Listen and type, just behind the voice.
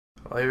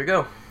Well, here we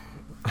go.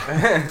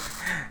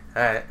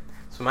 Alright,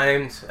 so my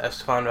name's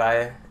Esteban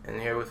Valle, and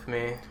here with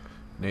me,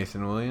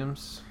 Nathan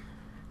Williams.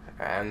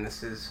 and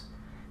this is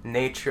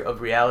Nature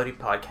of Reality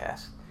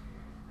podcast.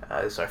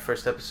 This is our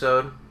first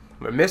episode.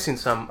 We're missing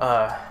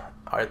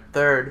our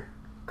third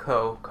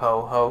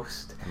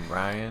co-host,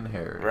 Ryan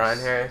Harris. Ryan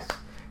Harris,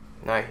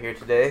 not here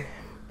today,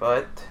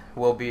 but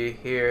we'll be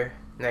here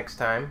next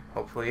time,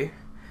 hopefully.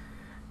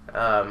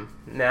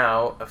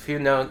 Now, a few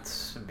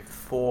notes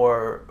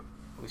before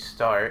we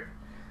start.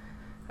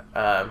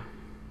 The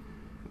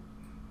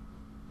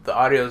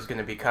audio is going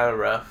to be kind of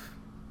rough.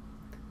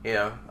 You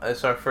know,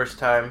 it's our first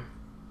time.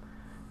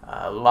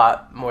 A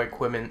lot more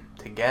equipment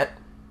to get.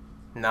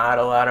 Not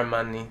a lot of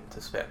money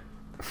to spend.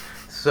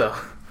 So,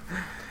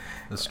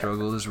 The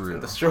struggle is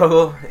real. the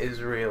struggle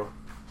is real.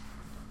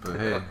 But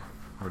hey,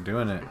 we're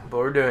doing it. But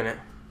we're doing it.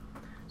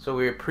 So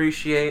we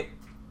appreciate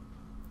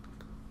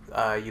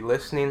you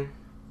listening.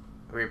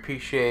 We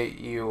appreciate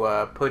you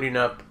putting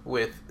up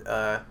with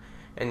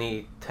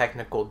any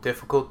technical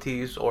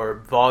difficulties or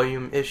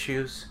volume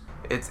issues.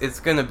 It's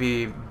gonna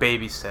be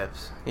baby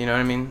steps. You know what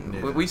I mean?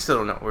 Yeah. We still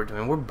don't know what we're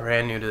doing. We're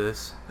brand new to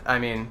this. I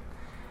mean,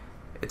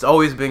 it's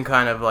always been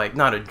kind of like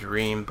not a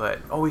dream, but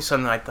always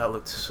something I thought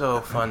looked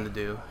so fun to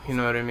do. You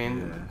know what I mean?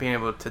 Yeah. Being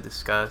able to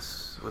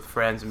discuss with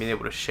friends and being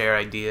able to share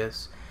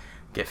ideas,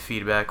 get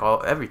feedback,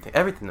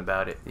 everything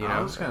about it. You know?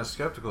 I was kind of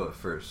skeptical at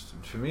first.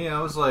 For me,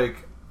 I was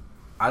like,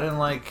 I don't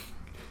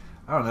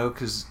know,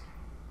 because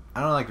I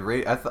don't like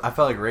radio. I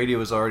felt like radio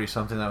was already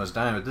something that was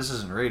dying, but this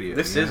isn't radio.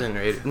 This you know? isn't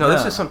radio. No,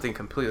 this is something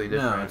completely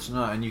different. No, it's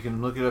not. And you can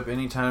look it up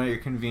anytime at your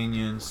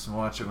convenience,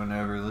 watch it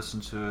whenever,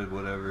 listen to it,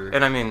 whatever.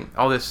 And I mean,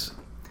 all this,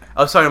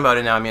 I was talking about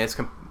it now. I mean,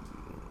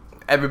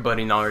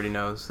 everybody already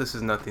knows. This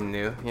is nothing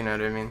new. You know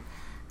what I mean?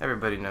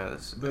 Everybody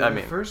knows. But I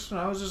mean, first,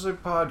 I was just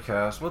like,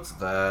 podcast, what's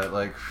that?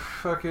 Like,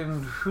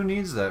 fucking, who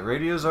needs that?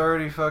 Radio's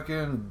already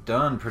fucking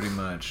done, pretty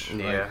much.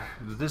 Yeah.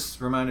 Like,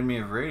 this reminded me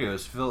of radio.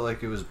 It felt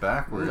like it was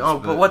backwards. no,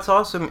 but what's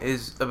awesome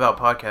is about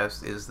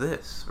podcasts is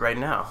this right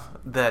now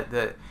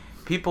that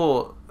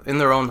people in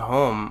their own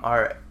home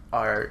are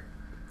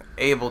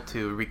able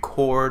to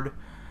record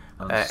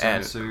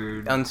Uncensored.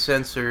 and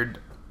uncensored,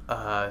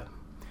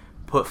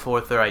 put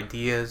forth their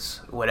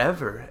ideas,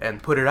 whatever,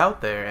 and put it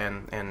out there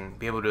and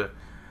be able to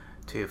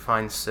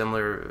find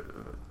similar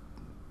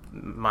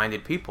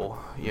minded people,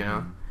 you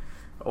know,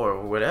 or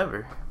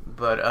whatever.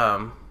 But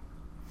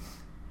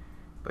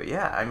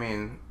yeah, I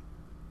mean,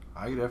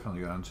 I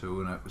definitely got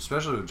into it,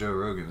 especially with Joe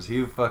Rogan's.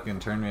 He fucking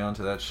turned me on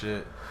to that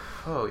shit.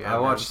 oh yeah, I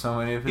watched so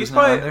many of his He's now,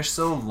 probably- and they're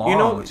so long, you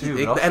know,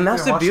 too. But I'll and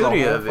that's sit the there and watch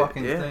beauty whole of it.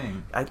 fucking Yeah,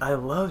 thing. I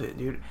love it,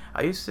 dude.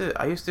 I used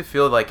to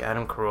feel like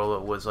Adam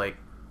Carolla was like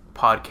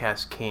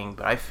podcast king,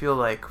 but I feel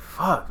like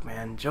fuck,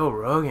 man, Joe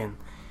Rogan,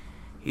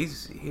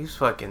 he's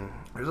fucking.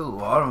 There's a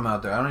lot of them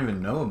out there I don't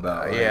even know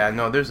about. Like, Yeah,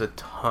 no, there's a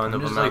ton I'm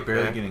of just them like out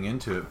barely there. getting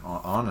into it,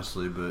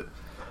 honestly. But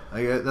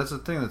that's the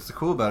thing that's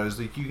cool about it is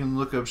like you can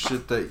look up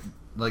shit that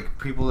like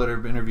people that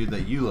are interviewed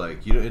that you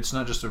like. You know, it's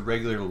not just a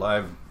regular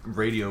live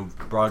radio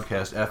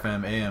broadcast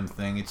FM AM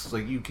thing. It's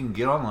like you can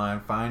get online,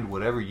 find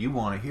whatever you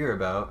want to hear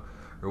about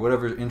or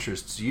whatever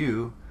interests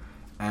you,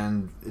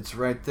 and it's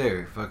right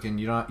there. Fucking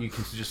you don't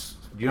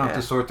have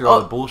to sort through all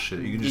the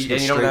bullshit. You can just get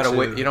and you don't straight gotta to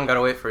wait. You don't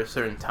gotta wait for a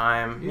certain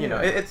time. You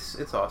know, Yeah.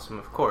 it's awesome,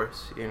 of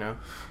course. You know,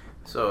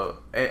 so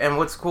and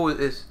what's cool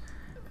is,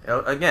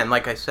 again,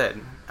 like I said,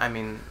 I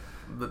mean,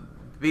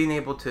 being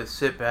able to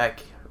sit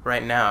back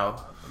right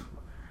now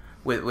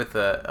with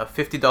a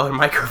 $50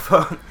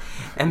 microphone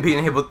and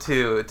being able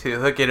to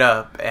hook it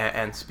up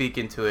and speak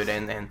into it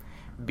and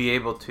be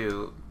able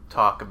to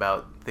talk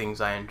about things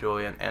I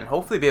enjoy and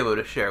hopefully be able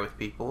to share with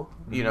people.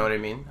 You know what I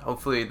mean?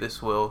 Hopefully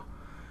this will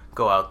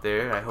go out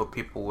there. I hope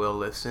people will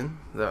listen.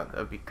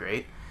 That'd be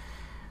great.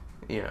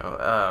 You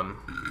know,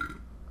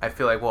 I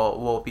feel like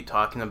we'll be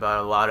talking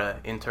about a lot of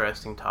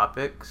interesting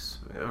topics,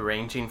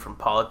 ranging from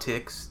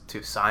politics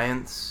to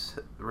science,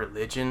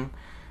 religion.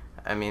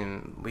 I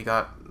mean, we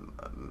got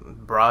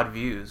broad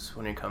views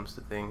when it comes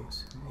to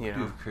things. You know,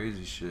 do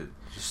crazy shit,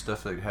 just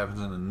stuff that happens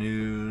in the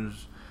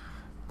news.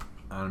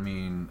 I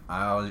mean,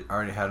 I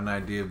already had an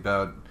idea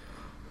about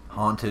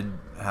haunted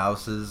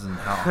houses and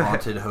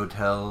haunted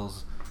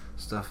hotels,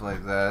 stuff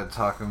like that.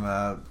 Talking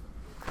about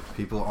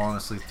people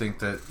honestly think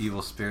that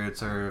evil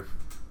spirits are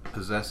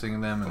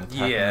possessing them and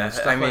attacking them.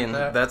 Stuff I mean,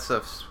 like that. that's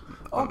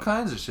All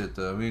kinds of shit,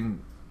 though. I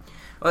mean,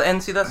 well,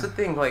 and see, that's the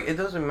thing. Like, it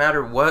doesn't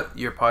matter what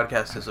your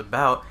podcast is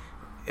about;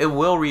 it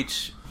will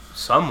reach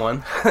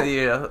someone.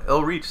 You know,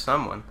 it'll reach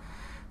someone.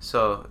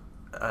 So,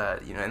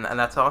 you know, and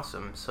that's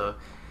awesome. So,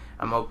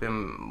 I'm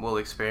hoping we'll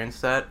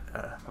experience that.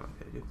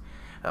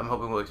 I'm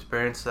hoping we'll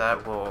experience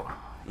that. We'll,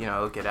 you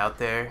know, get out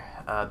there.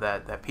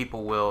 That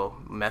people will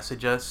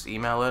message us,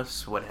 email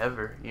us,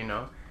 whatever. You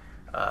know,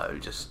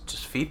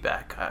 just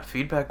feedback.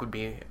 Feedback would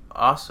be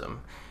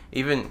awesome.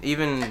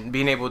 Even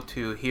being able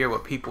to hear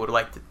what people would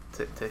like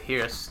to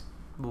hear us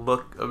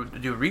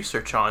do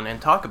research on and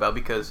talk about,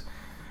 because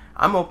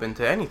I'm open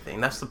to anything.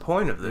 That's the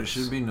point of this. There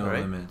should be no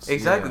limits.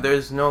 Exactly. Yeah.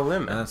 There's no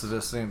limit. And that's the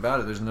best thing about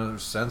it. There's no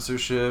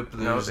censorship.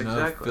 There's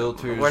no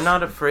filters. We're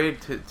not afraid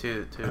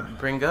to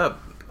bring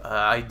up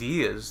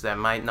ideas that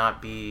might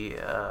not be,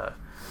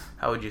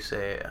 how would you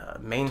say,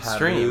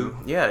 mainstream.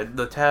 Taboo. Yeah,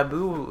 the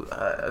taboo,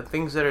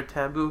 things that are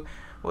taboo,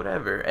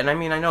 whatever. And I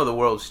mean, I know the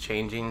world's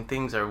changing.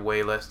 Things are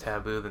way less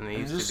taboo than they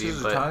used to be.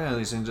 Just But talking about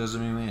these things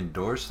doesn't mean we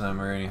endorse them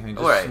or anything.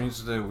 It just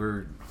means that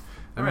we're...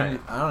 I mean,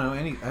 I don't know.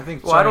 I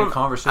think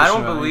conversation.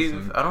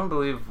 I don't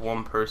believe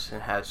one person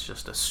has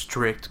just a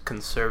strict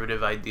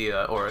conservative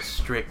idea or a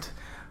strict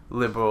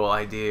liberal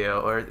idea,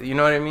 or you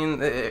know what I mean.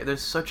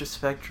 There's such a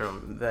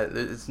spectrum that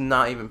it's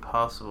not even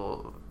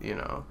possible, you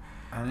know.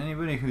 And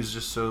anybody who's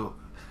just so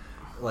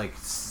like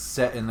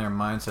set in their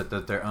mindset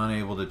that they're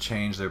unable to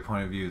change their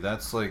point of view,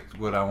 that's like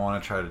what I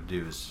want to try to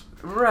do is.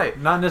 Right.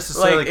 Not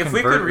necessarily like, convert if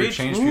we could or reach,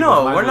 change people's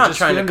no, minds, we're not just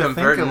trying get to them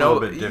convert. think a little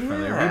bit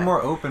differently. Yeah. Be more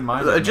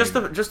open-minded. Just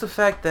the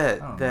fact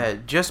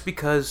that just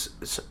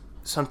because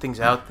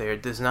something's out there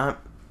does not,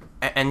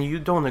 and you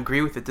don't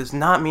agree with it, does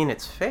not mean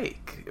it's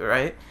fake,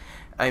 right?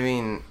 I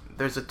mean,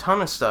 there's a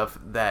ton of stuff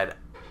that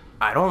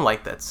I don't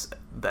like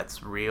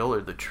that's real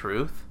or the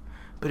truth,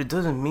 but it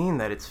doesn't mean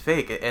that it's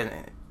fake.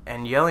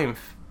 And yelling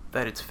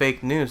that it's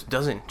fake news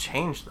doesn't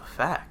change the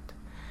fact,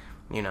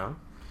 you know.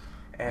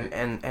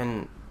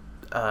 And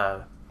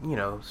you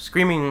know,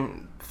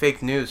 screaming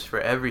fake news for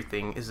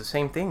everything is the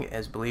same thing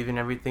as believing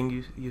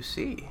everything you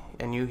see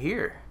and you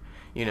hear.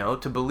 You know,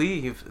 to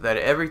believe that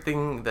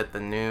everything that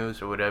the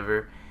news or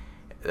whatever,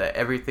 that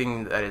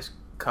everything that is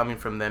coming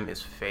from them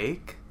is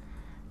fake,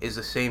 is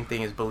the same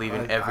thing as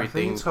believing everything. I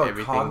think it's called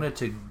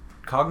everything.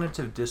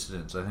 cognitive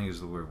dissonance, I think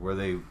is the word, where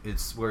they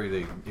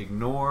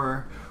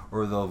ignore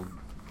or they'll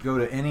go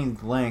to any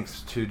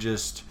length to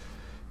just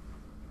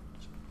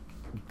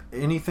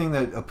anything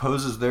that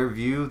opposes their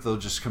view, they'll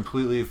just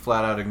completely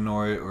flat out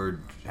ignore it or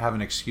have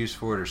an excuse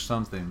for it or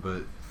something.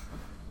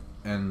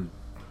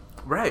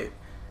 Right.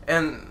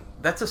 And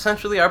that's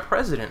essentially our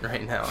president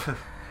right now.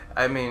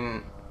 I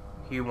mean,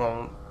 he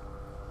won't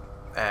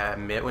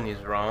admit when he's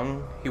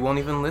wrong. He won't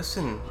even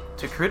listen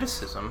to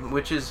criticism,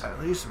 which is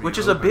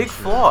a big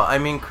flaw. I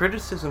mean,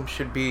 criticism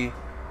should be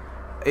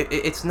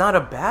it's not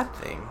a bad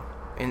thing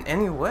in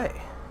any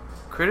way.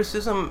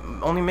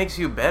 Criticism only makes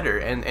you better,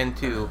 and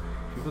to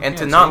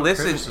not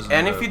listen.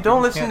 And if you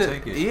don't listen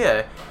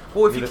to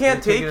well, if you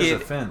can't take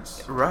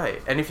it,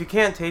 right? And if you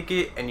can't take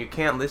it and you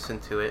can't listen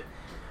to it,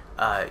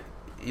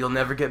 you'll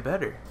never get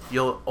better.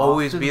 You'll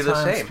always be the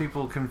same.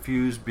 People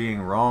confuse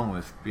being wrong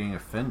with being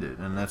offended,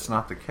 and that's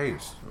not the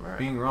case. Right.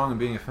 Being wrong and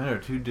being offended are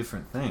two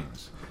different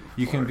things.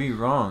 You can be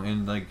wrong,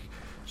 and like,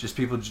 just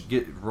people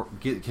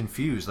get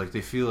confused. Like they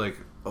feel like,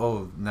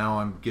 oh, now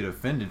I get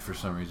offended for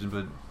some reason,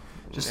 but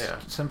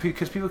just some people,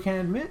 because people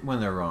can't admit when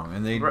they're wrong,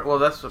 and they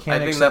well, I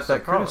think that's the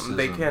problem.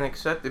 They can't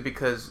accept it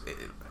because,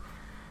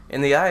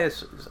 in the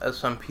eyes of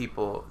some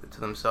people, to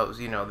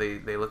themselves, you know, they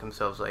look at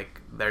themselves like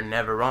they're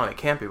never wrong. They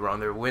can't be wrong.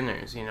 They're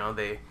winners. You know,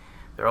 they're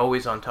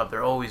always on top.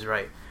 They're always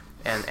right,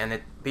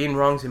 and being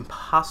wrong is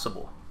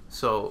impossible.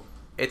 So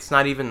it's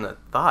not even a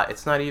thought.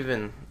 It's not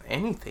even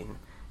anything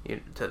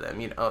to them.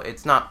 You know,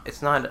 it's not. It's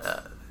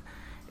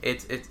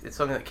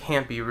something that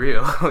can't be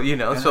real. You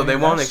know, so they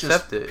won't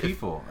accept it.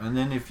 People, and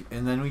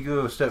then we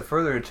go a step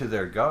further to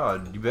their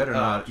God. You better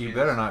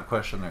not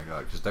question their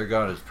God, because their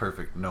God is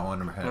perfect. No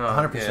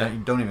 100%. You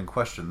don't even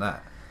question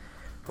that.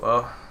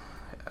 Well,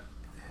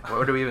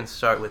 where do we even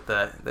start with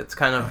that? That's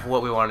kind of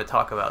what we wanted to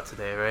talk about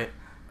today, right?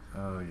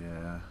 Oh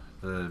yeah.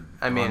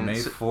 On May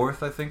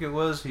 4th, I think it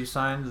was,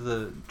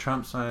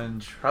 Trump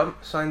signed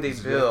a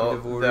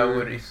bill that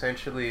would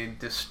essentially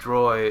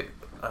destroy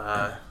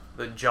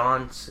the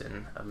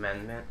Johnson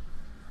Amendment,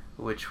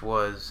 which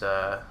was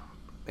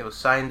it was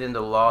signed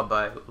into law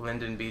by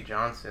Lyndon B.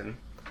 Johnson,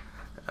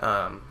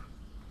 and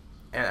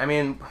I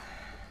mean,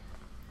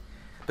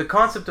 the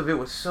concept of it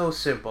was so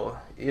simple.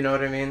 You know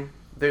what I mean?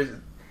 There's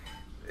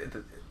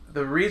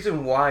the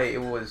reason why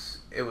it was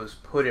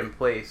put in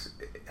place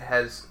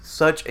has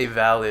such a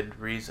valid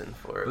reason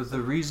for it. But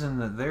the reason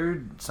that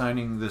they're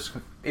signing this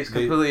is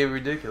completely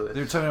ridiculous.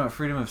 They're talking about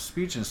freedom of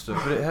speech and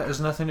stuff, but it has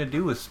nothing to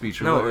do with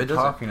speech or what we're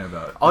talking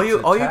about. All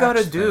you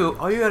gotta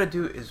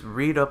do is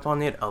read up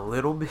on it a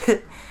little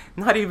bit,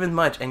 not even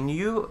much, and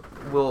you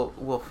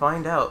will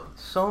find out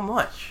so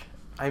much.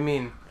 I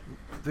mean,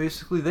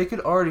 basically, they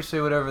could already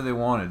say whatever they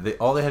wanted.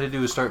 All they had to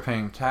do was start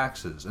paying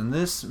taxes, and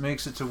this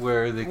makes it to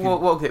where they can.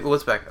 Well, okay. Well,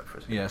 let's back up for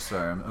a second. Yeah,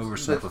 sorry, I'm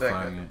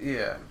oversimplifying it.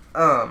 Yeah.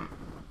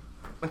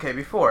 Okay.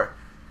 Before,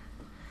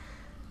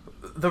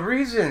 the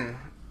reason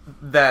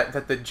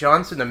that the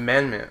Johnson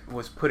Amendment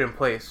was put in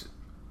place,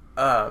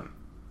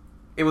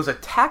 it was a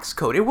tax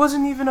code. It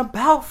wasn't even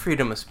about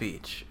freedom of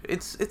speech.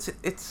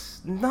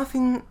 It's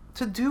nothing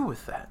to do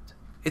with that.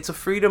 It's a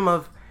freedom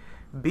of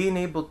being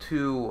able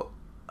to.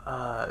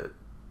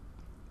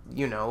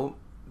 You know,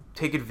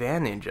 take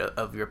advantage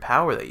of your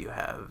power that you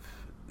have.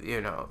 You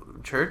know,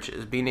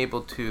 churches being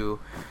able to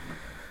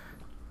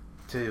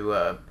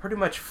pretty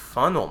much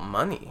funnel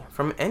money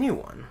from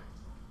anyone.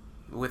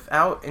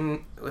 without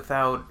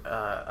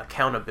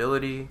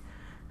accountability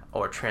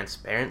or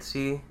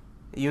transparency,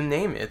 you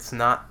name it, it's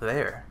not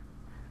there.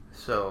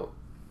 So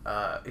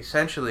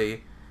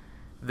essentially,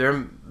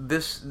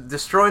 this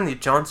destroying the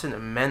Johnson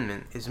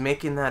Amendment is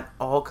making that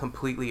all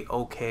completely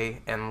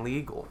okay and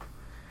legal.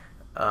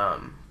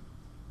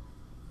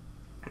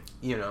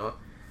 You know,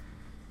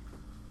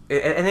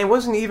 and it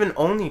wasn't even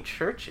only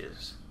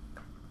churches.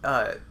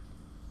 The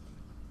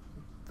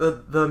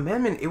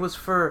amendment, it was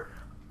for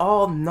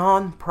all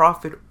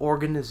non-profit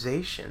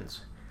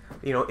organizations.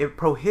 You know, it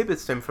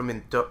prohibits them from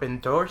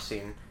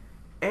endorsing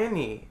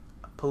any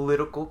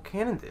political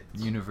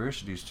candidates.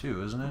 Universities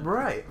too, isn't it?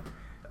 Right.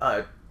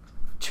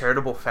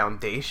 Charitable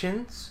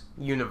foundations,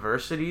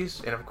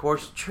 universities, and of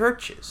course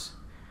churches.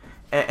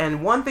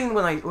 And one thing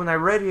when I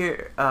read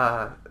here,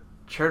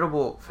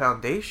 charitable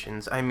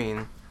foundations, I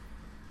mean,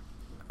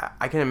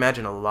 I can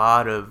imagine a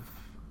lot of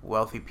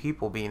wealthy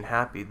people being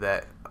happy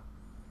that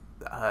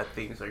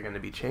things are going to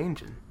be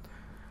changing.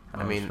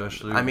 I mean,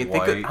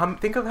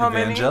 think of how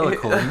many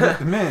evangelical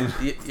men.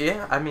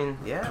 Yeah, I mean,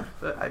 yeah,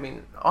 but I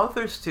mean,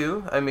 authors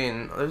too. I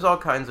mean, there's all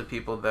kinds of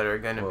people that are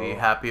going to be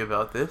happy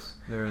about this.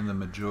 They're in the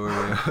majority,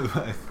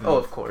 I think. Oh,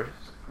 of course,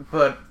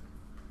 but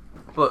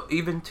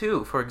even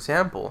too, for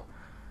example,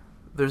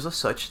 there's a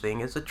such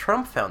thing as a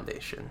Trump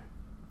Foundation.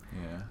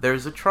 Yeah.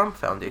 There's a Trump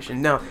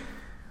Foundation. Now,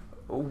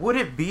 would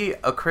it be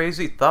a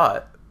crazy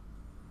thought?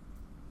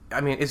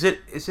 I mean, is it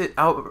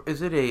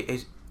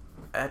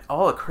at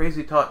all a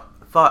crazy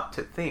thought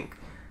to think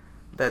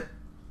that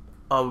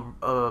a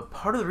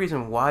part of the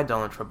reason why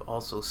Donald Trump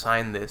also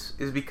signed this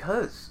is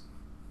because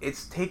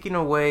it's taking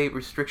away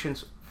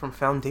restrictions from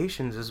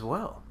foundations as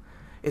well.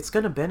 It's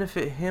going to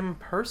benefit him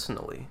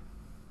personally.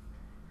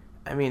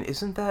 I mean,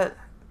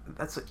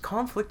 that's a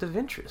conflict of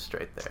interest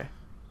right there?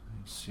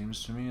 It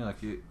seems to me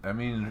like it. I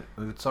mean,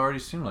 it's already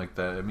seemed like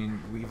that. I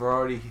mean,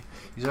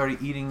 he's already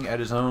eating at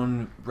his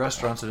own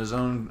restaurants, at his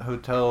own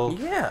hotel.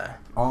 Yeah.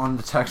 On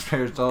the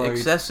taxpayers' dollars.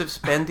 Excessive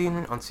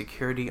spending on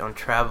security, on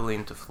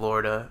traveling to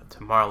Florida,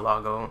 to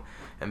Mar-a-Lago,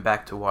 and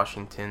back to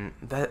Washington.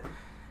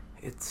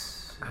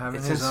 It's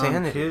having his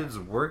insanity. Own kids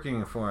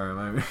working for him.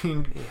 I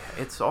mean, yeah,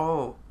 it's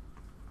all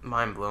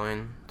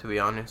mind-blowing, to be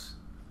honest.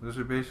 Those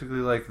are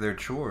basically like their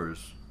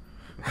chores.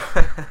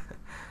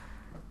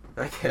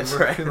 I guess, you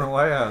work right? in the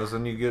White House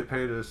and you get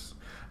paid us.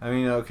 I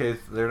mean, okay,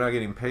 they're not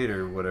getting paid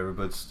or whatever,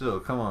 but still,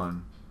 come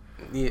on.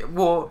 Yeah,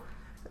 well,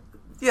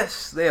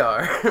 yes, they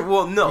are.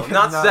 Well, no,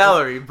 not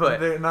salary,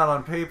 but they're not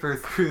on paper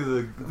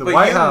through the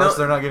White House.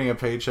 They're not getting a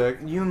paycheck.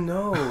 You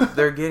know,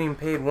 they're getting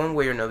paid one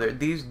way or another.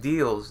 These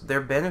deals, they're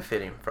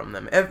benefiting from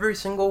them. Every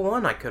single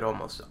one.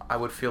 I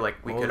would feel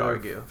like we could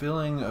argue.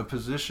 Filling a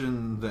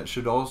position that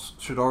should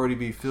already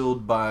be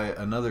filled by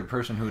another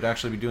person who would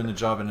actually be doing the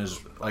job and is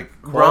like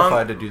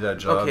qualified to do that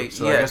job. Okay,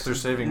 so yes. I guess they're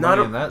saving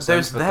money in that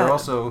sense. But they're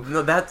also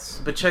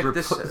but check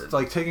this.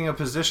 Like taking a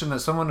position that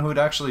someone who would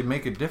actually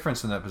make a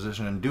difference in that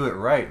position and do it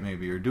right,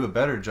 maybe, or do a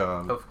better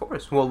job. Of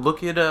course. Well,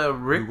 look at Rick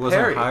Perry. Who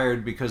wasn't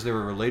hired because they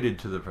were related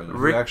to the president.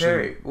 Rick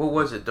Perry. What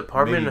was it?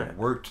 Department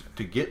worked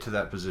to get to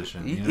that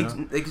position. You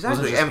know?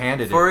 Exactly.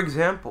 And for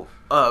example,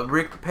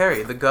 Rick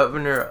Perry, the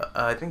governor.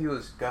 I think he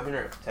was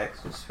governor of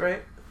Texas,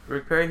 right?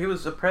 Rick Perry. He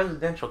was a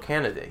presidential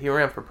candidate. He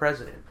ran for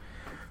president.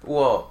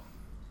 Well,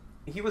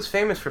 he was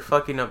famous for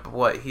fucking up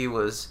what he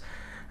was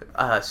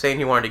saying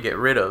he wanted to get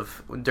rid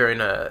of during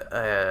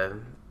a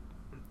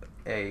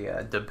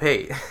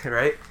debate,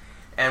 right?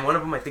 And one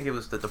of them, I think it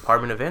was the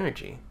Department of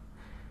Energy.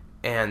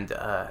 And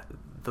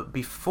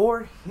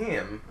before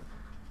him,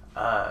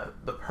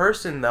 the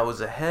person that was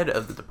the head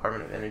of the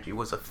Department of Energy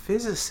was a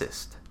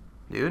physicist,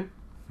 dude.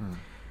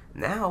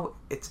 Now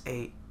it's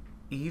a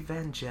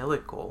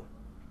evangelical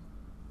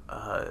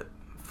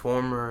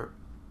former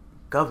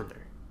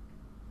governor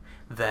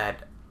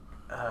that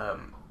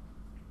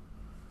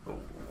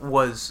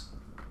was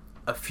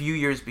a few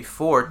years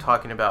before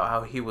talking about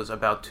how he was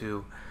about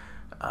to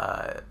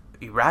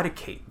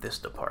eradicate this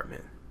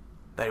department,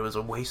 that it was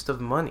a waste of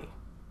money,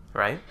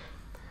 right?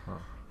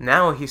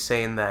 Now he's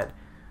saying that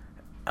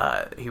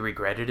he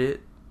regretted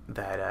it,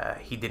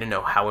 that he didn't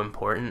know how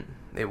important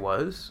it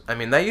was. I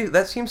mean,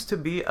 that seems to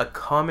be a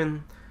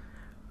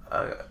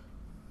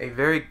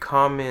very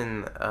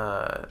common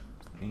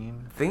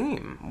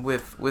theme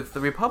with the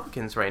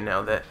Republicans right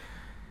now, that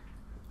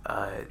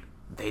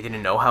they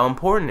didn't know how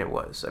important it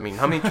was. I mean,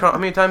 how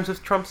many times has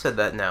Trump said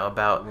that now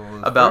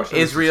about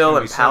Israel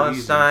and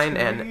Palestine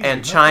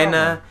and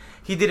China?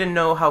 He didn't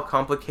know how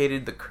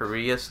complicated the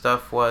Korea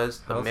stuff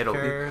was. The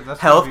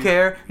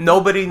healthcare.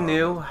 Nobody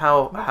knew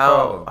how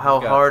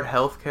hard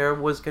healthcare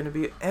was going to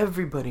be.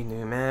 Everybody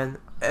knew, man.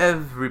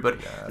 Everybody.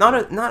 Yeah,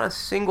 not a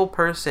single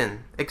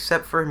person,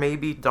 except for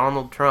maybe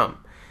Donald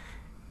Trump,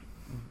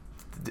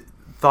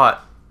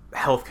 thought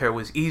healthcare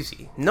was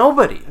easy.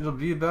 Nobody. It'll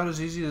be about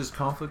as easy as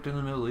conflict in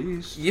the Middle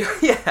East.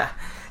 Yeah.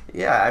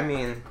 I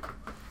mean,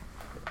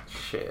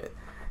 shit.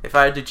 If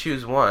I had to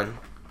choose one,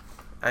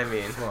 I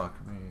mean, fuck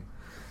me.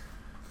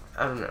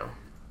 I don't know.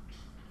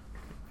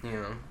 You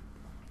know.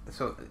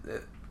 So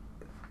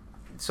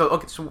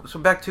okay. So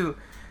back to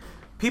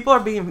people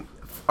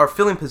are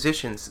filling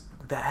positions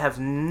that have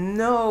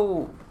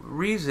no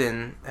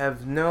reason,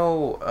 have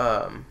no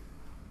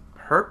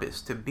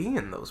purpose to be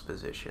in those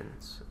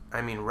positions.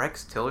 I mean,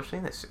 Rex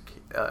Tillerson is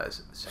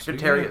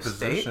Secretary of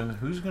State.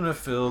 Who's going to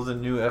fill the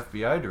new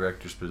FBI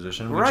director's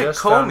position? We Right, just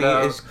found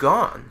out Comey is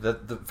gone.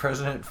 that the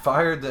president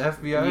fired the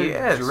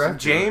FBI director.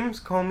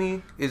 James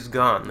Comey is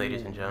gone,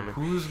 ladies and gentlemen.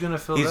 Who's going to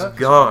fill He's that?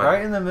 gone.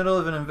 Right in the middle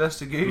of an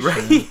investigation.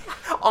 Right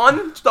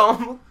on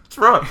Donald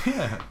Trump.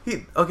 Yeah.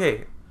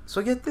 Okay,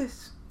 so get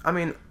this. I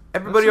mean,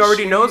 everybody That's the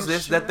already knows shadiest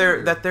this, shit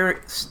that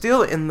they're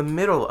still in the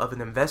middle of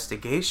an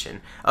investigation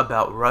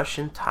about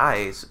Russian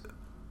ties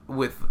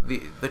with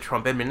the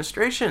Trump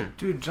administration.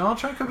 Dude, Donald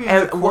Trump could be in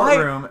And the why-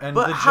 courtroom, and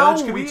but the how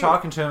judge could be weird.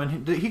 talking to him,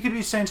 and he could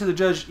be saying to the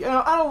judge,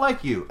 I don't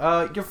like you.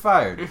 You're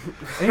fired. And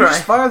you Right.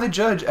 just fire the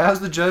judge as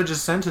the judge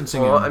is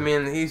sentencing Well, him. I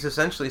mean, he's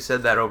essentially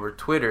said that over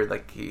Twitter,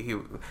 like he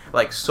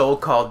like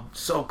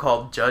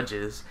so-called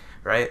judges,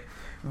 right?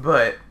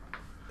 But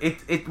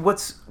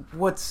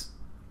what's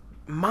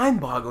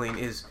mind-boggling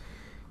is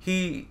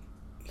he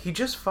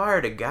just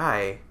fired a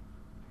guy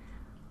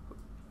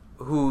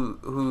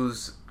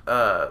whose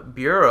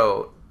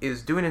bureau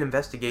is doing an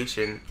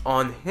investigation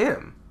on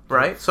him,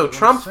 right? So what I'm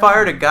Trump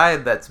fired a saying. guy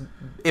that's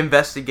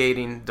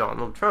investigating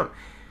Donald Trump.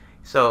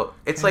 So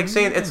it's Can like you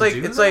saying even it's like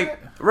do it's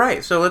like that?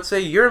 right. So let's say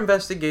you're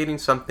investigating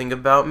something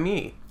about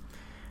me,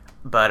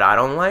 but I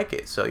don't like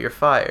it, so you're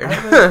fired. I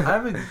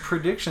have a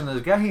prediction that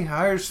the guy he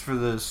hires for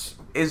this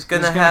is is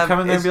gonna going to have come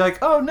in there and is- be like,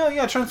 oh, no,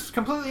 yeah, Trump's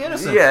completely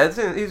innocent.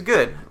 yeah, he's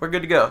good. We're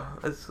good to go.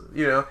 It's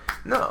yeah,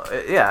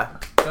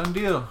 Done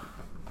deal.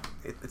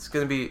 it's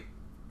gonna be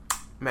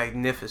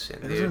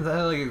magnificent, dude. Isn't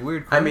that like a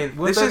weird I mean,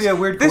 wouldn't this that is be a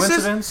weird this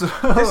coincidence? Is,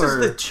 this is Or-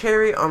 the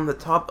cherry on the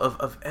top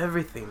of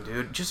everything,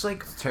 dude. Just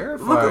like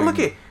terrifying. Look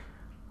at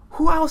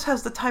who else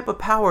has the type of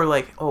power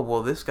like, oh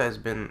well, this guy's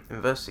been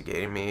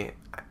investigating me.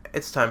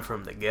 It's time for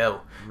him to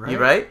go. Right. You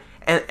right?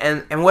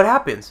 And what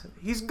happens?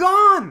 He's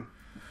gone.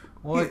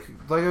 Well,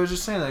 like I was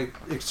just saying, like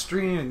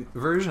extreme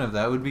version of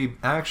that would be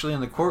actually in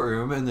the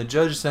courtroom and the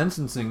judge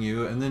sentencing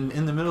you, and then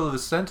in the middle of a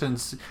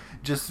sentence,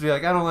 just be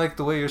like, I don't like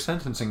the way you're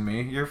sentencing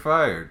me. You're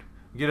fired.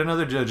 Get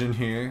another judge in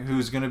here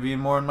who's going to be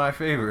more in my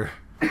favor.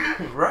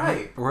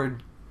 Right. Or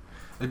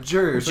a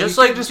jury. So Just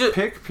you like- can't just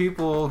pick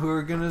people who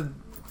are going to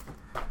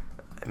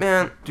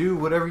Man, do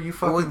whatever you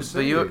fucking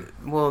say.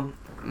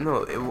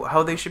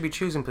 how they should be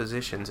choosing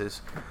positions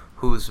is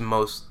who's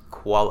most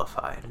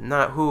qualified,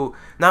 not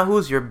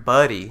who's your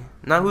buddy,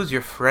 not who's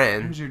your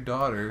friend, Who's your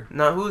daughter?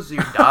 not who's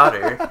your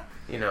daughter,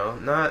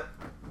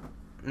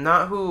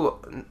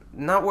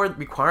 not where the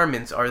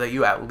requirements are that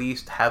you at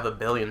least have $1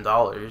 billion.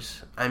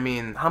 I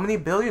mean, how many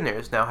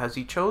billionaires now has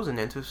he chosen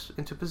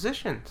into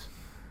positions?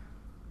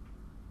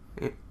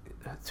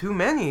 Too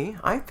many,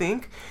 I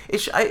think.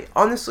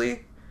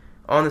 Honestly,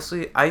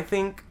 I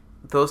think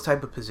those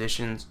type of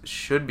positions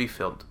should be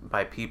filled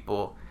by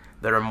people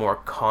that are more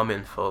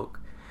common folk.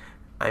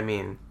 I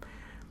mean,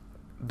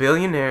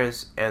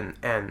 billionaires and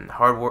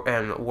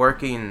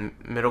working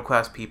middle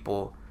class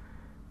people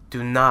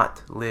do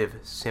not live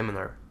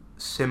similar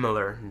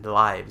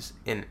lives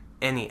in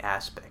any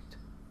aspect.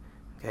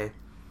 Okay?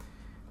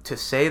 To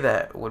say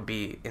that would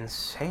be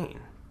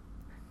insane.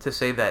 To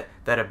say that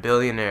a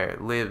billionaire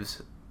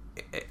lives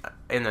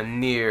in a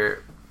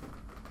near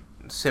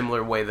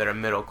similar way that a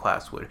middle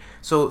class would.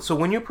 So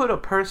when you put a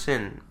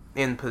person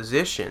in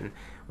position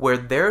where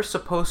they're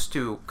supposed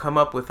to come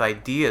up with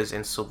ideas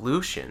and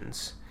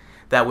solutions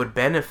that would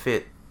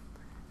benefit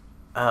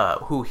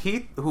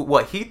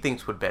what he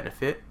thinks would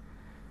benefit,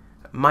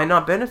 might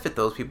not benefit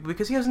those people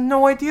because he has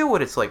no idea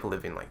what it's like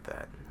living like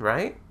that,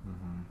 right?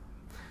 Mm-hmm.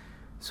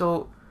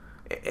 So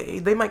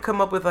they might come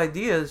up with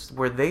ideas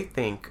where they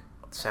think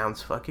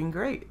sounds fucking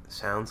great,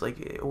 sounds like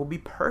it will be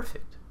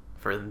perfect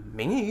for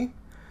me,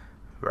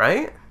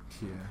 right?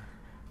 Yeah.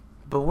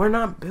 But we're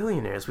not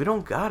billionaires. We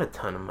don't got a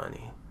ton of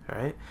money,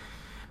 right?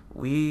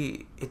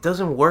 It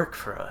doesn't work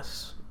for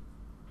us.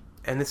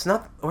 And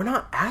we're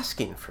not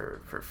asking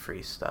for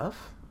free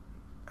stuff.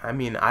 I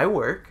mean, I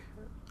work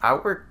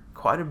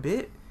quite a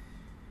bit.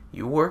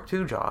 You work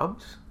 2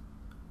 jobs.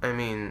 I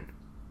mean,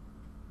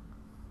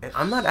 and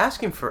I'm not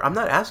asking for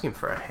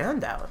a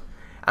handout.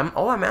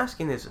 All I'm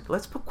asking is,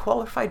 let's put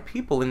qualified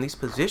people in these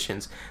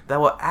positions that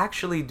will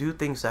actually do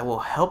things that will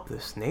help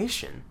this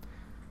nation.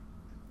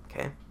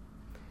 Okay?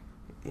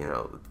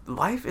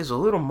 Life is a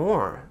little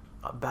more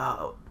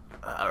about...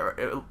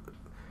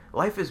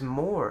 life is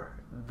more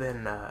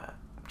than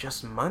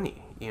just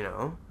money,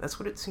 That's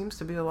what it seems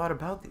to be a lot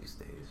about these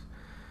days.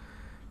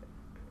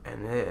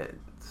 And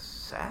it's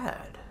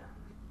sad.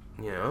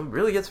 It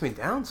really gets me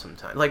down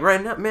sometimes. Like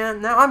right now,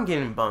 man, now I'm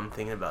getting bummed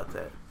thinking about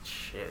that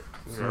shit.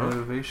 It's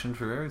motivation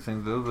for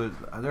everything, though,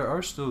 but there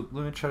are still...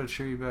 Let me try to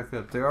cheer you back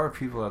up. There are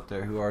people out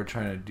there who are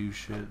trying to do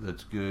shit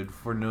that's good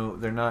for no...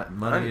 They're not...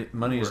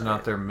 Money is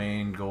not their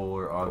main goal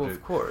or object. Well,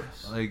 of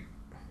course. Like,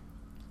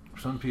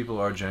 some people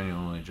are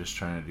genuinely just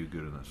trying to do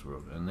good in this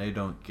world, and they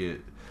don't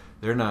get...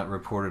 They're not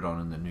reported on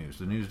in the news.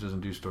 The news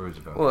doesn't do stories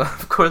about Well, them.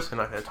 of course they're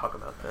not going to talk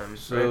about them.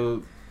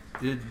 So,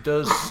 it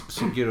does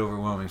get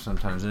overwhelming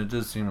sometimes, and it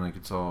does seem like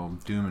it's all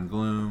doom and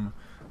gloom.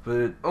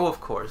 But oh,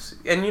 of course,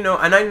 and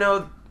and I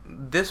know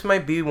this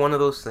might be one of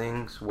those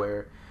things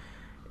where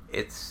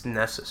it's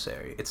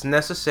necessary. It's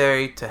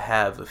necessary to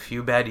have a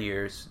few bad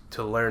years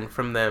to learn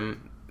from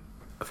them,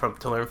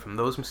 to learn from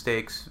those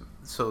mistakes,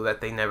 so that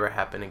they never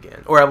happen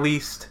again, or at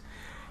least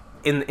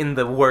in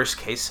the worst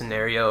case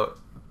scenario,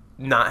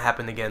 not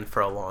happen again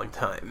for a long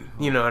time.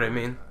 You know what I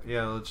mean?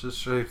 Yeah, let's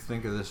just try to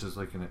think of this as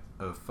like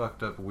a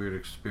fucked up weird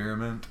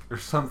experiment or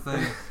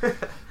something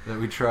that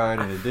we tried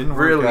and it didn't work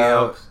really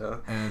out. Hope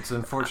so. And it's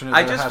unfortunate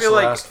that it has to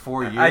last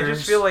 4 years. I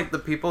just feel like the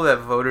people that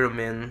voted him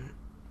in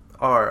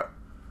are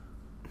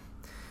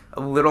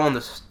a little on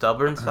the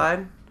stubborn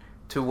side,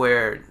 to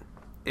where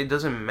it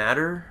doesn't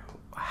matter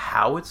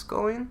how it's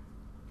going,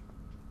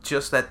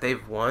 just that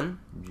they've won,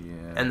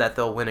 and that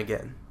they'll win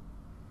again,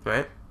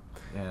 right?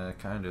 Yeah,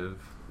 kind of.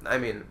 I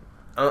mean,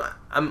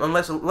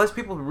 unless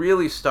people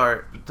really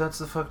start. That's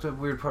the fucked up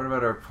weird part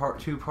about our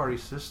two-party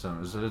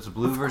system, is that it's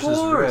blue versus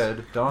course.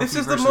 red, donkey this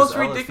is versus the most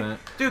elephant. ridiculous.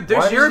 Dude,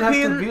 there's why European. does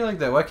it have to be like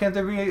that? Why can't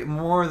there be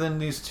more than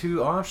these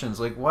two options?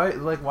 Like why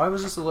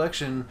was this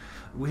election?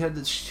 We had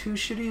the two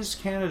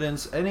shittiest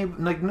candidates.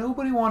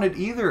 Nobody wanted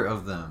either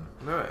of them.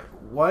 Right.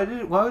 Why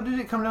did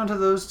it come down to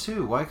those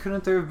two? Why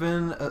couldn't there have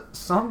been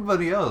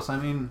somebody else? I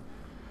mean,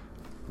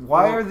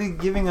 why are they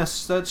giving us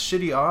such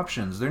shitty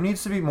options? There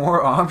needs to be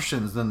more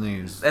options than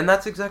these. And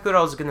that's exactly what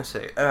I was gonna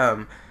say.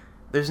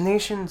 There's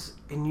nations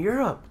in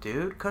Europe,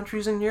 dude,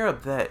 countries in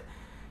Europe that,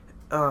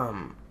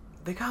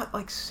 they got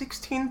like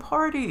 16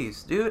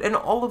 parties, dude, and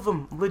all of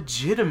them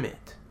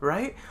legitimate,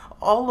 right?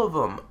 All of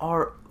them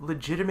are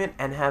legitimate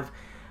and have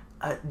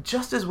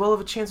just as well of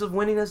a chance of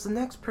winning as the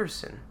next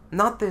person.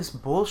 Not this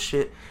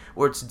bullshit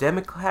where it's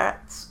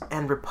Democrats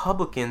and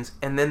Republicans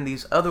and then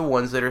these other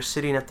ones that are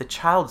sitting at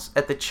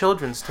the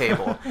children's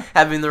table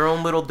having their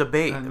own little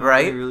debate,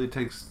 right? It really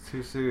takes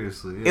too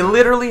seriously. Yeah. It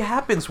literally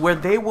happens where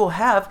they will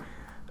have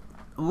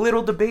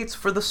little debates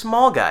for the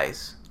small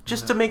guys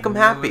just to make them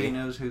happy. Nobody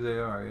knows who they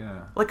are,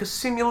 yeah. Like a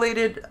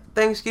simulated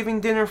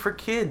Thanksgiving dinner for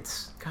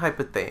kids type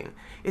of thing.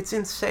 It's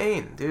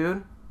insane,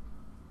 dude.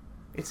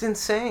 It's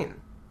insane.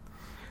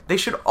 They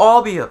should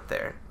all be up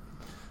there.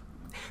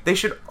 They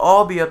should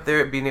all be up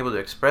there being able to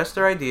express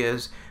their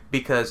ideas,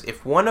 because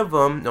if one of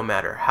them, no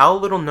matter how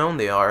little known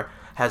they are,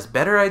 has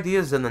better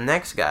ideas than the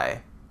next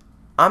guy,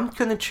 I'm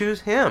going to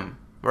choose him,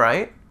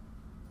 right?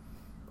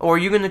 Or are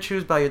you going to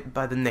choose by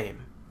the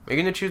name? Are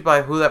you going to choose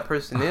by who that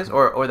person is,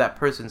 or that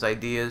person's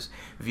ideas,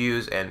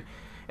 views, and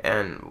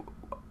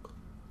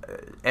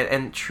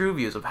true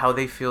views of how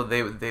they feel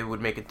they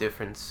would make a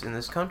difference in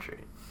this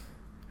country?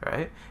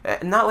 Right?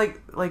 Not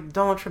like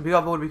Donald Trump. You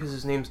got voted because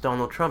his name's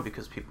Donald Trump,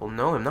 because people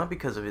know him, not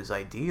because of his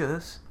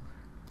ideas.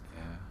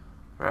 Yeah.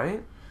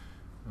 Right?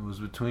 It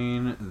was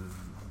between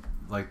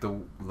like the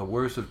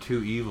worst of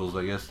two evils,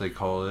 I guess they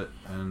call it,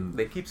 and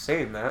they keep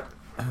saying that.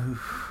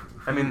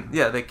 I mean,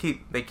 yeah, they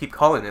keep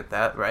calling it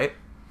that, right?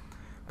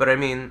 But I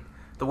mean,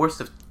 the worst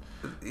of.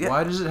 Yeah.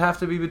 Why does it have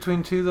to be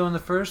between two though in the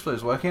first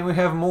place? Why can't we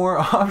have more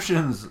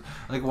options?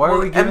 Like, why are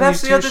we giving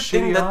these two shitty options? And that's the other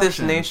thing that this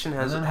nation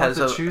has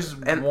to choose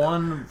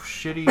one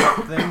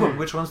shitty thing.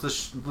 Which one's the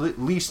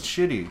least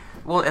shitty?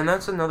 Well, and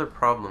that's another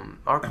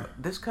problem.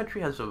 This country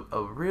has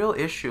a real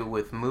issue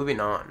with moving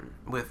on,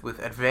 with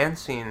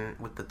advancing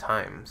with the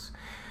times.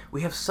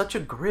 We have such a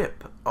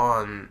grip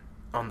on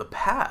the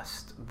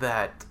past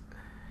that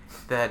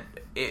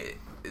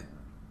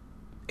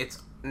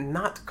it's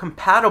not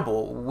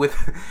compatible with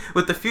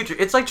the future.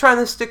 It's like trying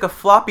to stick a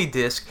floppy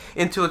disk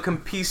into a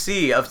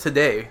PC of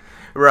today,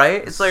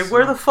 right? It's like,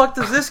 where the fuck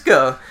does this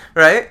go,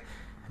 right?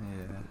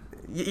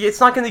 Yeah. It's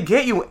not going to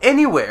get you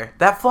anywhere.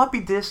 That floppy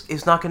disk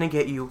is not going to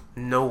get you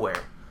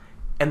nowhere.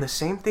 And the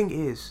same thing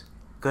is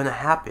going to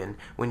happen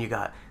when you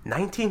got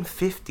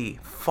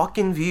 1950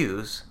 fucking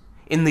views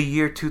in the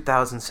year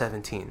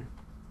 2017.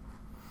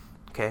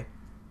 Okay?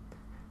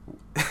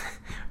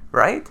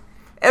 Right?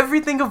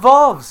 Everything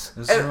evolves.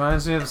 This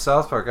reminds me of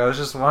South Park. I was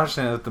just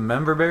watching it with the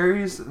member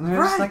berries. And they're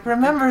just like,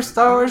 remember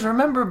Star Wars,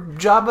 remember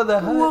Jabba the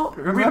Hutt.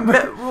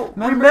 Well,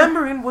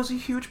 remembering was a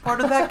huge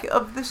part of that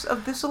of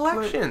this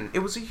election. It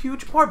was a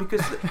huge part because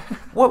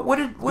what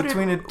did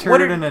between a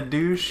turd and a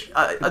douche,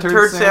 a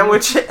turd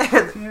sandwich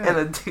and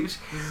a douche.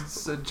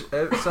 So,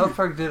 South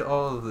Park did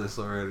all of this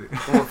already.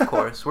 Well, of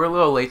course, we're a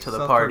little late to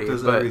the party, Park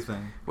does but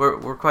everything.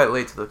 We're quite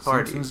late to the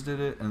party. Simpsons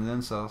did it, and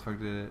then South Park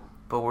did it.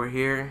 But we're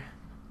here.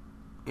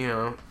 You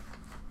know,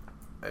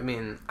 I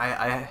mean,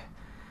 I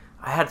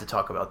had to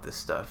talk about this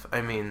stuff.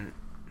 I mean,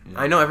 yeah.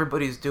 I know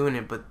everybody's doing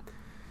it, but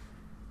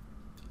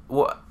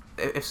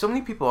if so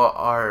many people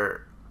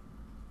are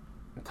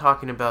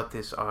talking about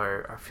this,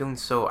 are feeling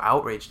so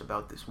outraged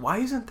about this, why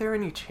isn't there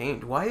any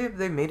change? Why have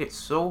they made it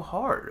so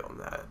hard on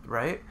that,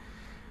 right?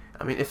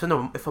 I mean, if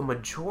a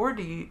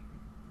majority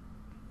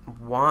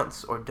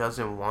wants or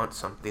doesn't want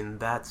something,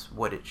 that's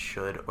what it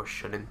should or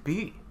shouldn't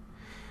be.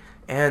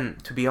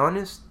 And to be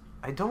honest,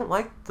 I don't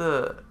like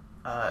the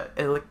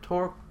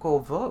electoral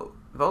vote.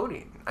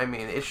 voting. I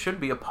mean, it should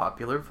be a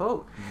popular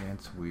vote. Yeah,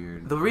 it's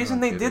weird. The reason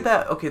they did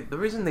that, the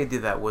reason they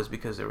did that was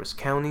because there was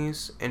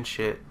counties and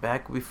shit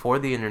back before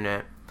the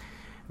internet,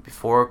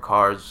 before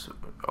cars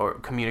or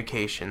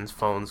communications,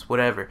 phones,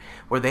 whatever,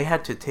 where they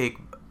had to take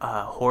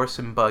a horse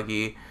and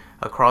buggy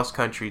across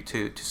country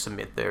to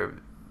submit their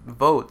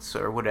votes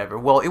or whatever.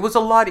 Well, it was a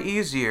lot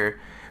easier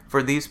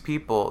for these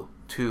people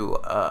to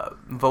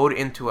vote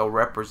into a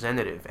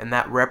representative, and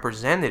that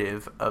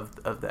representative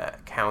of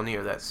that county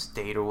or that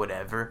state or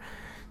whatever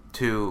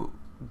to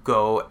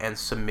go and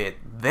submit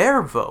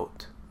their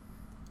vote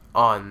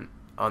on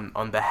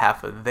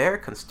behalf of their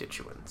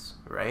constituents,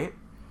 right?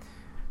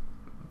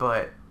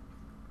 But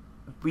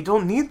we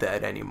don't need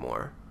that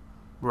anymore,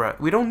 right?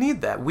 We don't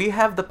need that. We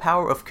have the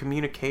power of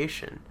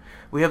communication.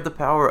 We have the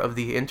power of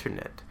the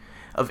internet,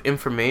 of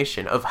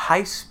information, of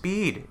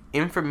high-speed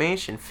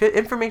information,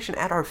 information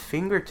at our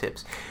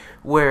fingertips,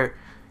 where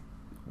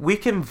we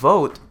can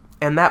vote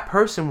and that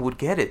person would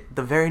get it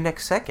the very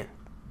next second,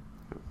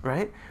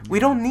 right? We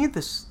don't need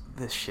this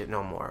shit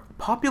no more.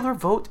 Popular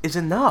vote is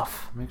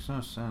enough. Makes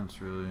no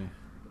sense, really.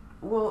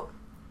 Well,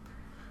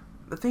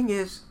 the thing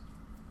is,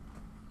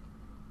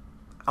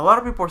 a lot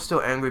of people are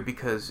still angry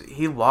because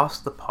he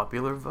lost the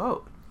popular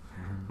vote.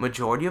 Mm-hmm.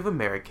 Majority of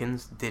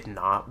Americans did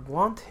not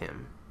want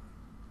him.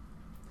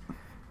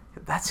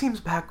 That seems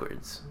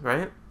backwards,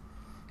 right?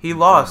 He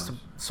lost,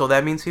 so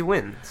that means he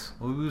wins.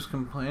 Well, he was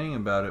complaining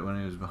about it when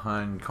he was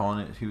behind,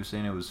 calling it. He was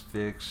saying it was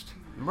fixed.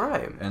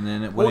 Right. And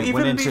then when it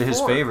went into his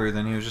favor,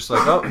 then he was just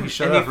like, oh, he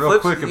shut up real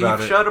quick about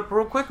it. He shut up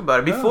real quick about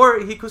it. Before,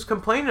 he was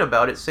complaining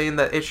about it, saying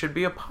that it should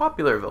be a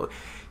popular vote.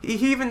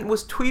 He even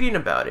was tweeting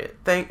about it.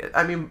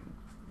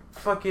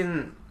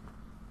 Fucking...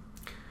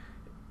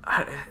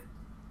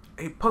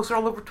 He posted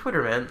all over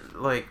Twitter, man.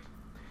 Like,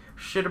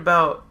 shit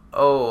about,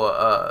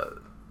 about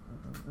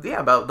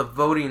the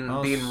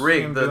voting being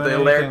rigged.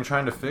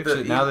 Trying to fix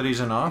it now that he's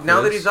in office.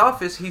 Now that he's in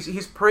office,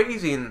 he's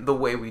praising the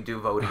way we do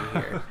voting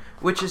here,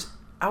 which is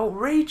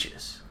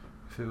outrageous.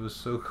 If it was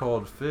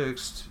so-called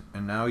fixed,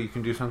 and now you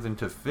can do something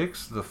to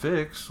fix the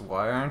fix,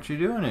 why aren't you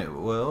doing it?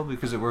 Well,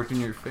 because it worked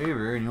in your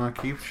favor, and you want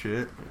to keep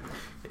shit.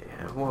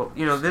 Yeah, well,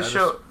 this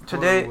show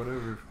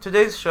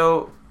today's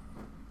show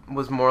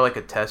was more like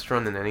a test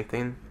run than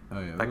anything. Oh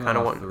yeah, I kind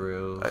of want the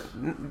rails.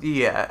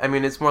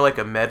 It's more like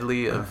a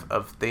medley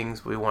of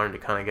things we wanted to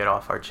kind of get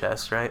off our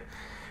chest, right?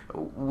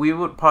 We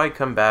would probably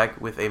come back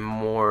with a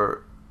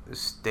more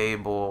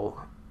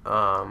stable,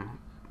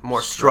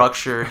 more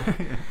structured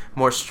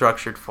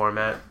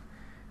format.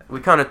 We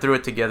kind of threw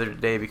it together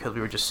today because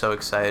we were just so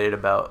excited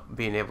about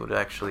being able to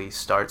actually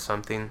start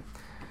something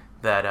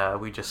that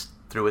we just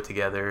threw it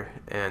together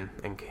and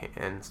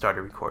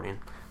started recording.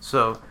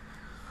 So,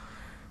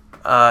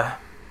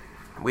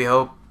 we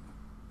hope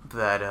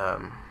that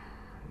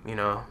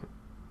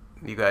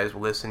you guys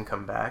will listen,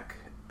 come back,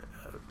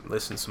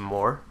 listen some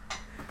more.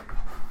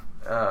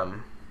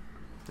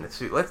 Let's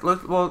see.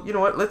 Well, you know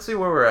what? Let's see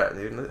where we're at,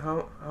 dude.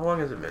 How long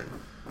has it been?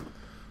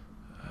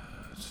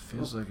 It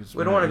feels like it's.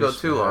 We don't want to go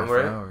too long,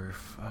 right? Hour.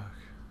 Fuck.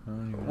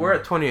 We're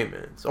at 28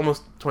 minutes,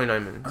 almost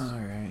 29 minutes. All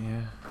right,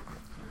 yeah.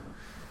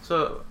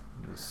 So.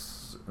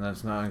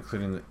 That's not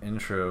including the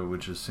intro,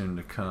 which is soon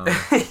to come.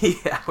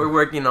 Yeah, we're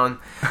working on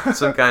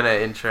some kind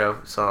of intro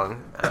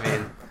song. I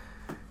mean,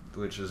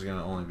 which is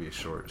gonna only be a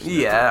short.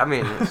 Yeah, I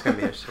mean, it's gonna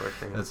be a short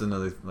thing. That's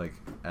another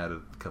add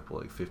a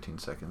couple 15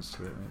 seconds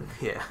to it.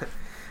 Maybe. Yeah.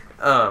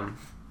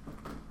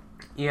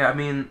 Yeah, I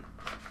mean,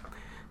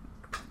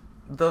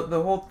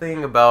 the whole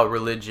thing about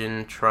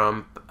religion,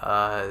 Trump,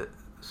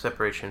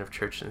 separation of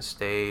church and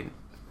state.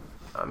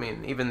 I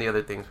mean, even the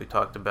other things we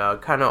talked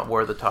about kind of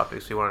were the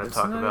topics we wanted to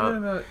talk about.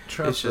 It's not about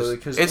Trump, it's just,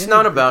 because it's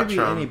not about it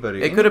Trump.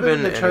 Anybody. It could have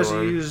been that anyone. Tries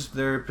to use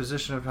their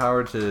position of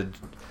power to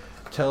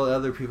tell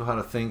other people how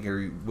to think,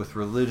 or with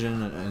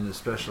religion, and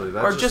especially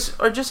that's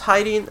or just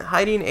hiding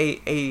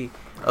a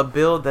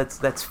bill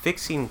that's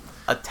fixing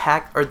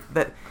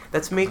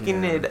that's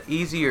making it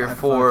easier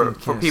for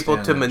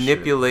people to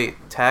manipulate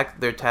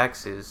their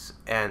taxes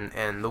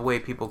and the way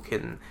people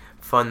can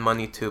fund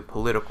money to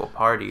political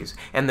parties,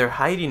 and they're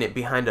hiding it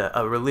behind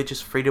a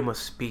religious freedom of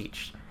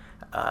speech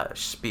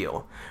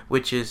spiel,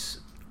 which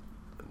is,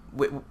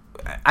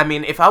 I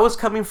mean, if I was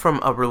coming from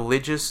a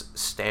religious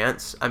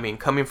stance,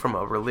 coming from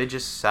a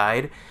religious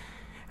side,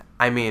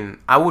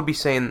 I would be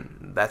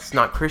saying that's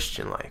not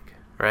Christian-like,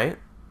 right?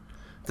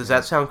 Does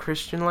that sound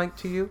Christian-like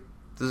to you?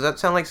 Does that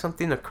sound like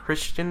something a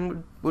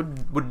Christian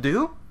would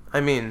do?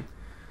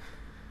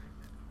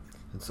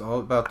 It's all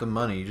about the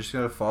money. You just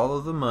gotta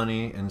follow the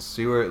money and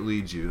see where it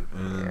leads you.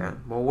 And yeah.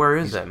 Well, where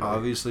is that money?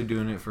 Obviously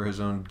doing it for his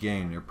own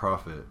gain or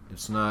profit.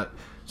 It's not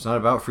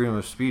about freedom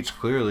of speech,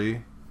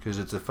 clearly, because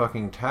it's a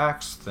fucking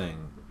tax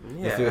thing.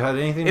 If it had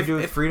anything to do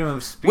with freedom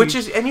of speech, which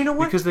is, and you know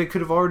what? Because they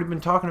could have already been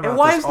talking about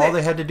this. All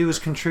they had to do was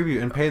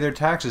contribute and pay their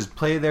taxes,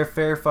 play their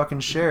fair fucking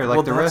share,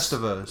 like the rest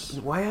of us.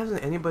 Why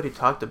hasn't anybody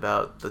talked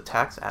about the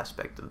tax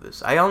aspect of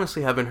this? I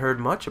honestly haven't heard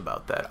much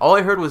about that. All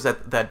I heard was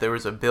that there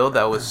was a bill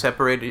that was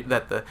separated,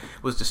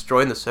 was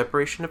destroying the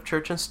separation of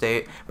church and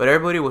state, but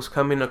everybody was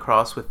coming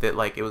across with it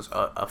like it was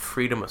a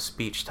freedom of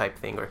speech type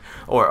thing,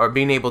 or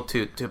being able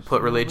to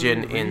put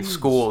religion in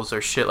schools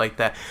or shit like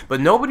that. But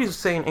nobody's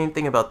saying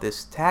anything about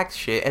this tax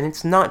shit. And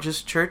it's not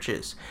just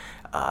churches,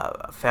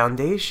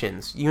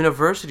 foundations,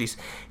 universities.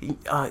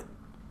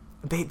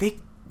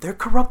 They're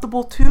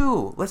corruptible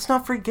too. Let's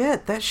not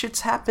forget that shit's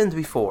happened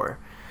before.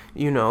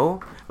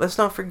 Let's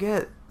not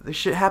forget this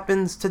shit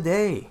happens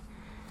today,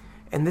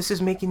 and this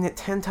is making it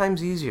 10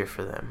 times easier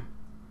for them.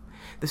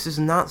 This is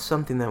not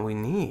something that we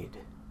need.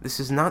 This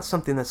is not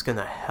something that's going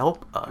to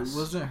help us. It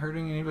wasn't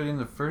hurting anybody in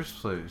the first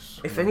place.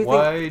 If anything,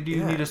 why do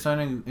you need to sign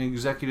an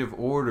executive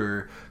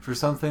order for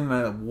something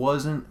that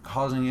wasn't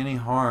causing any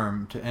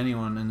harm to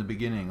anyone in the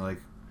beginning? Like,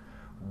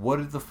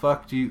 what the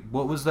fuck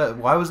what was that?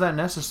 Why was that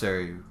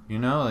necessary?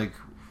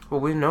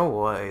 Well, we know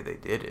why they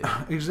did it.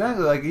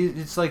 Exactly. Like,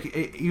 it's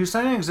like you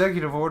sign an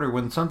executive order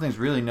when something's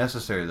really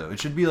necessary, though.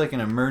 It should be like an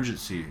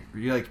emergency.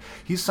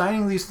 He's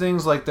signing these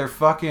things like they're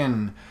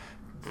fucking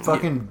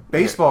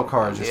baseball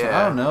cards or something.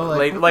 I don't know.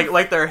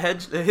 Like their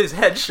his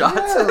headshots.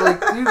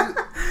 Yeah,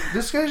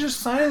 this guy's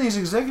just signing these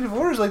executive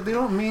orders like they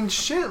don't mean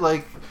shit.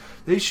 Like,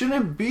 they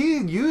shouldn't be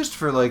used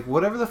for like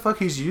whatever the fuck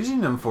he's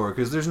using them for,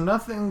 because there's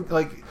nothing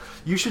like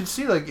you should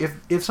see. Like,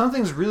 if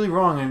something's really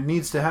wrong and it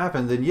needs to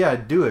happen, then yeah,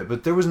 do it.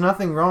 But there was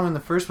nothing wrong in the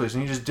first place,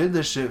 and he just did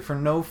this shit for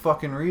no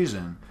fucking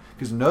reason,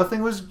 because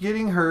nothing was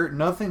getting hurt,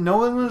 no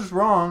one was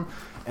wrong.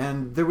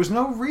 And there was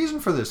no reason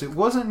for this. It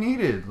wasn't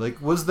needed.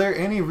 Like, was there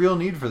any real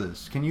need for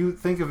this? Can you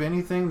think of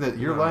anything that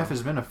your life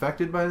has been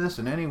affected by this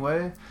in any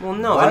way? Well,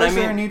 no. Why is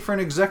there a need for an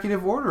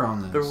executive order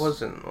on this? There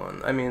wasn't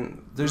one. I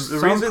mean, there's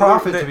some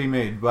profit to be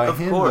made by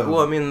him. Of course.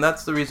 Well, I mean,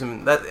 that's the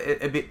reason that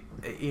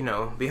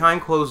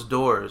behind closed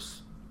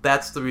doors,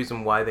 that's the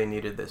reason why they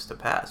needed this to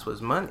pass,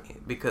 was money,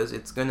 because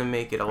it's going to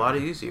make it a lot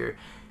easier,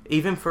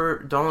 even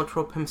for Donald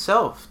Trump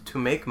himself, to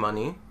make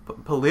money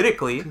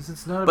politically.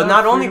 It's not but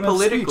not only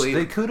politically.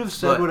 They could have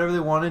said whatever they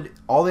wanted.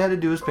 All they had to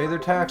do was pay their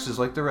taxes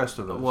like the rest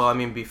of us. Well, I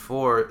mean,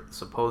 before,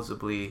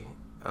 supposedly,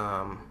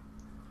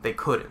 they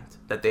couldn't.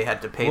 That they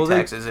had to pay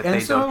taxes if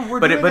they don't.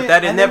 But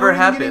that it never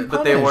happened.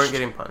 But they weren't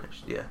getting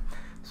punished. Yeah.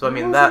 So I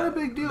mean, that a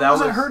big deal. That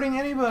wasn't hurting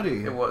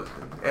anybody. It wasn't,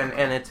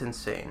 and it's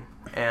insane.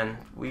 And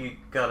we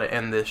gotta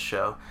end this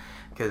show,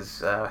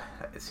 because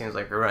it seems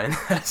like we're running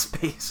out of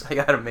space. I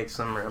gotta make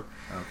some room.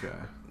 Okay.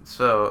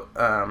 So,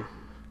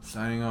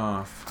 signing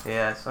off.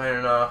 Yeah,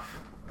 signing off.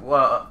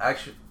 Well,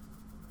 actually,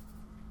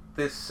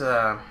 this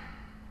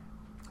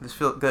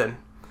felt good.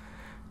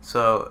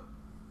 So,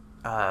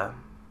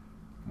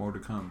 more to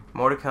come.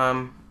 More to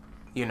come.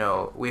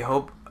 We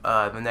hope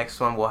the next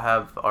one we'll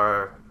have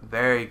our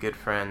very good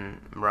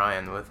friend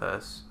Ryan with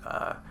us.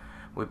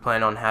 We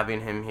plan on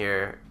having him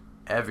here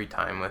every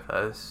time with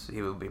us.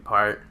 He will be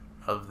part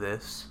of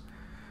this.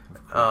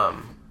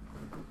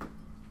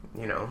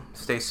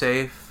 Stay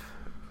safe.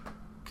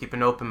 Keep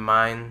an open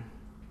mind.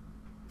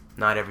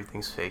 Not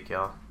everything's fake,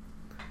 y'all.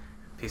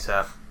 Peace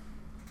out.